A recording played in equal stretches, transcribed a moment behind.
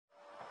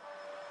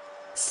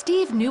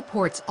Steve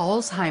Newport's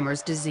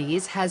Alzheimer's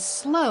disease has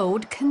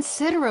slowed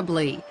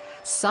considerably.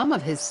 Some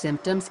of his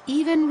symptoms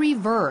even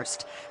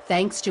reversed,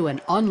 thanks to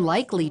an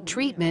unlikely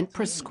treatment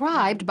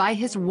prescribed by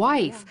his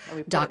wife,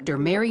 Dr.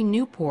 Mary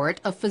Newport,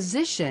 a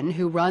physician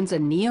who runs a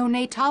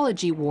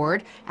neonatology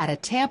ward at a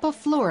Tampa,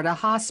 Florida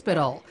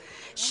hospital.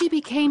 She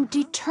became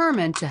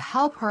determined to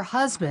help her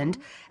husband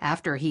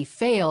after he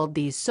failed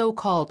the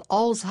so-called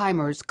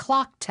Alzheimer's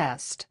clock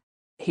test.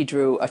 He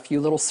drew a few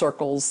little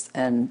circles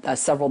and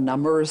several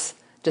numbers,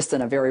 just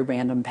in a very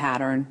random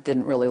pattern.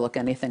 Didn't really look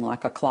anything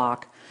like a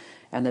clock.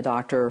 And the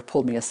doctor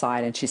pulled me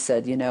aside and she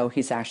said, you know,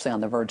 he's actually on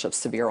the verge of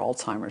severe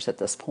Alzheimer's at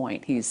this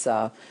point. He's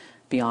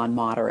beyond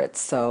moderate.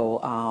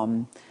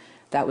 So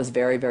that was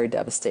very, very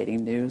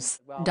devastating news.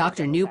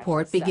 Dr.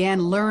 Newport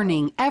began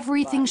learning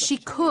everything she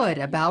could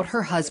about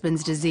her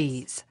husband's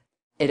disease.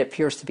 It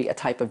appears to be a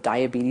type of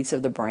diabetes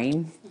of the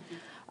brain,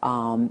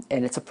 and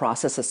it's a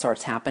process that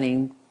starts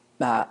happening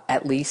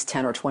at least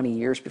 10 or 20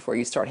 years before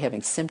you start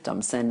having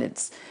symptoms. And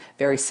it's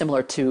very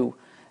similar to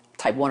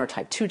type 1 or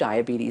type 2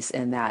 diabetes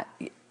in that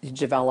you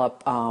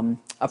develop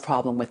a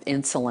problem with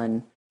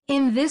insulin.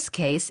 In this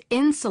case,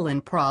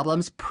 insulin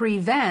problems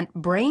prevent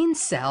brain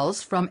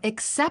cells from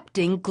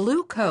accepting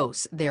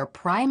glucose, their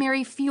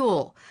primary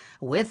fuel.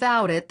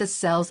 Without it, the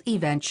cells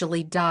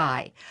eventually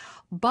die.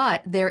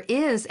 But there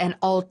is an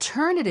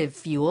alternative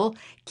fuel,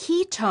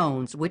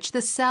 ketones, which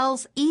the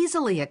cells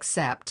easily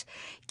accept.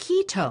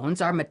 Ketones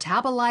are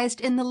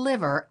metabolized in the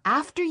liver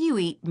after you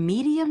eat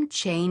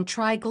medium-chain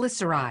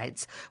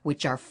triglycerides,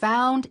 which are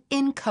found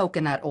in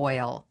coconut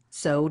oil.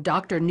 So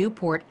Dr.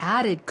 Newport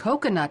added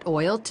coconut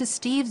oil to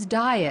Steve's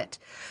diet.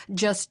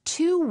 Just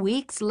 2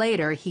 weeks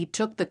later, he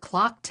took the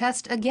clock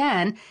test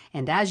again,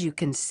 and as you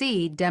can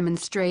see,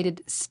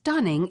 demonstrated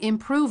stunning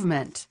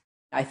improvement.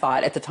 I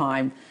thought at the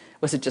time,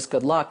 was it just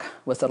good luck?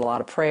 Was it a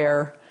lot of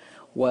prayer?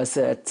 Was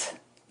it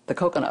the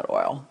coconut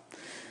oil?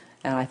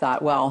 And I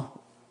thought, well,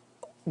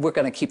 we're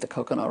going to keep the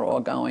coconut oil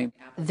going.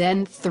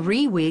 Then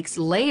 3 weeks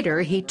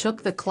later, he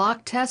took the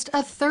clock test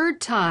a third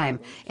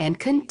time and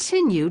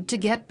continued to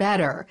get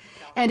better.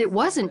 And it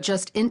wasn't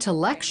just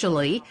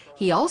intellectually,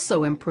 he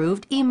also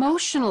improved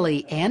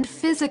emotionally and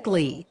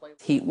physically.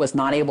 He was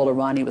not able to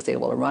run. He was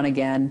able to run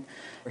again.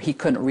 He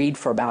couldn't read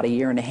for about 1.5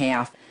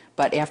 years.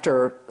 But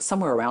after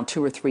somewhere around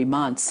 2 or 3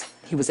 months,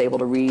 he was able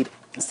to read.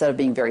 Instead of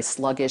being very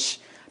sluggish,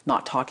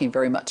 not talking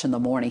very much in the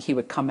morning, he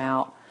would come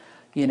out,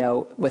 you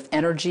know, with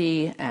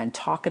energy and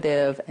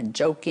talkative and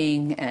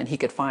joking, and he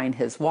could find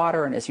his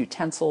water and his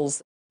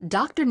utensils.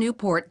 Dr.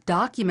 Newport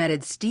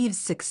documented Steve's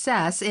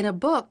success in a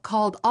book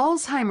called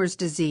Alzheimer's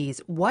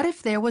Disease, What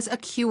If There Was a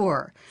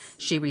Cure?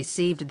 She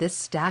received this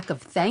stack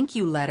of thank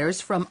you letters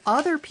from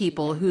other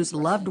people whose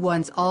loved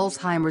one's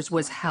Alzheimer's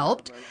was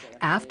helped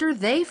after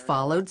they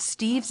followed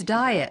Steve's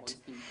diet.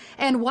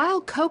 And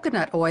while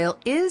coconut oil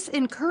is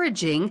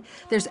encouraging,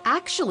 there's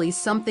actually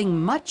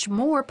something much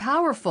more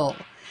powerful.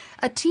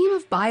 A team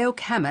of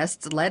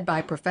biochemists led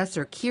by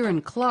Professor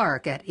Kieran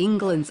Clark at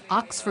England's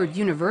Oxford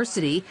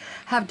University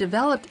have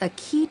developed a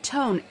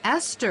ketone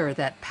ester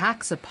that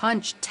packs a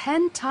punch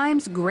 10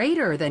 times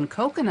greater than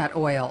coconut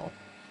oil.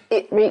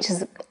 It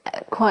reaches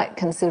quite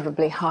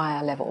considerably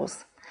higher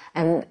levels,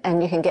 and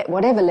you can get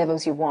whatever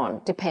levels you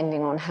want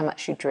depending on how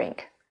much you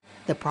drink.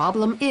 The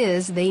problem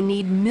is they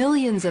need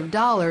millions of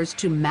dollars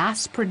to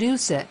mass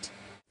produce it.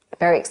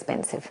 Very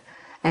expensive,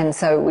 and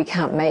so we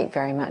can't make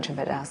very much of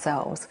it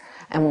ourselves.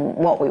 And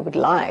what we would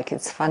like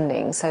is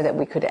funding so that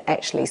we could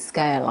actually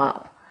scale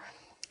up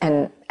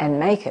and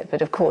make it.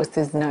 But of course,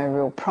 there's no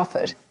real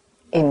profit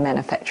in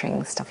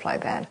manufacturing stuff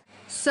like that.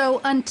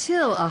 So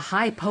until a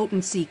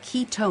high-potency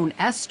ketone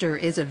ester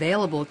is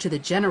available to the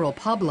general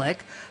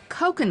public,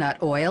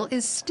 coconut oil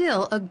is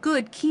still a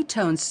good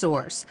ketone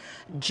source.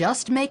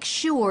 Just make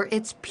sure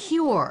it's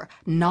pure,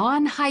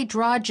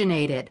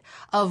 non-hydrogenated.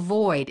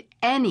 Avoid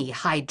any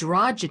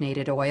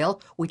hydrogenated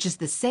oil, which is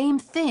the same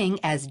thing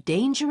as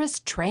dangerous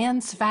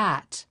trans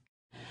fat.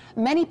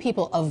 Many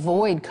people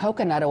avoid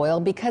coconut oil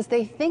because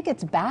they think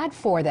it's bad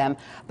for them,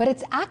 but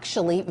it's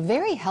actually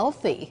very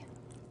healthy.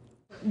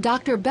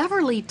 Dr.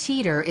 Beverly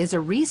Teeter is a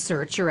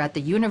researcher at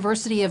the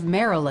University of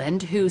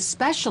Maryland who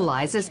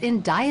specializes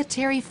in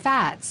dietary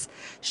fats.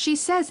 She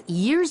says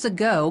years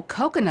ago,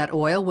 coconut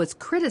oil was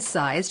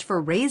criticized for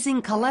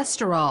raising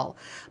cholesterol,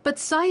 but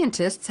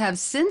scientists have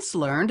since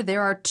learned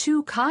there are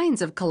 2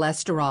 kinds of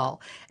cholesterol,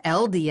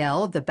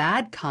 LDL, the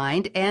bad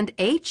kind, and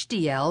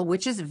HDL,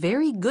 which is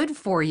very good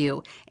for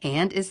you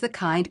and is the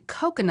kind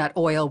coconut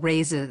oil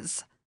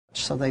raises.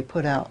 So they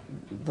put out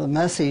the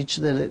message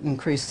that it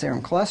increased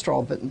serum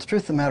cholesterol, but the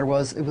truth of the matter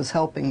was it was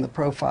helping the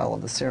profile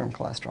of the serum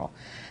cholesterol.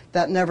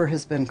 That never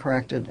has been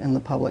corrected in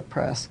the public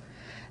press,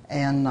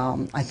 and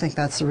I think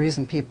that's the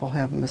reason people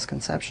have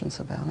misconceptions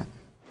about it.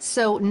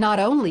 So not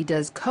only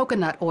does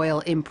coconut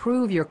oil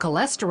improve your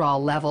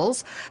cholesterol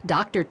levels,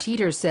 Dr.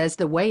 Teeter says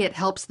the way it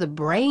helps the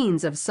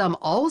brains of some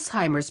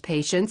Alzheimer's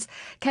patients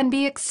can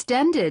be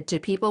extended to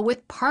people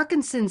with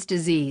Parkinson's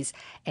disease,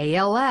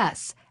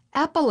 ALS,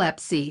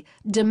 epilepsy,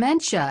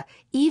 dementia,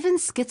 even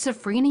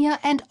schizophrenia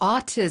and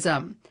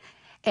autism.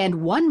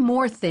 And one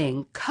more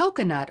thing,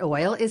 coconut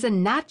oil is a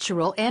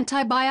natural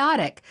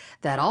antibiotic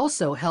that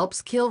also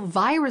helps kill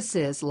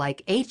viruses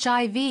like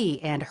HIV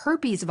and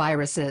herpes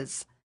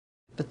viruses.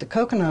 But the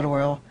coconut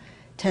oil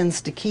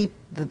tends to keep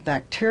the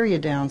bacteria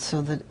down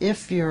so that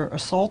if you're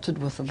assaulted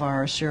with the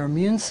virus, your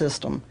immune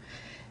system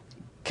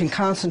can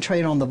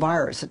concentrate on the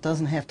virus. It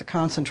doesn't have to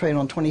concentrate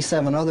on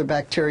 27 other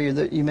bacteria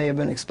that you may have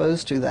been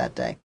exposed to that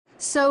day.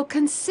 So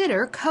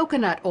consider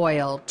coconut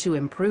oil to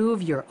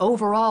improve your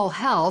overall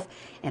health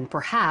and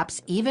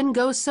perhaps even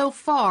go so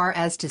far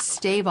as to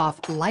stave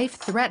off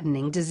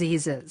life-threatening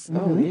diseases.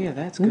 Oh, yeah,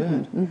 that's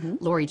good.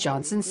 Lori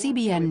Johnson,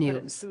 CBN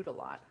News. Food a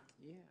lot.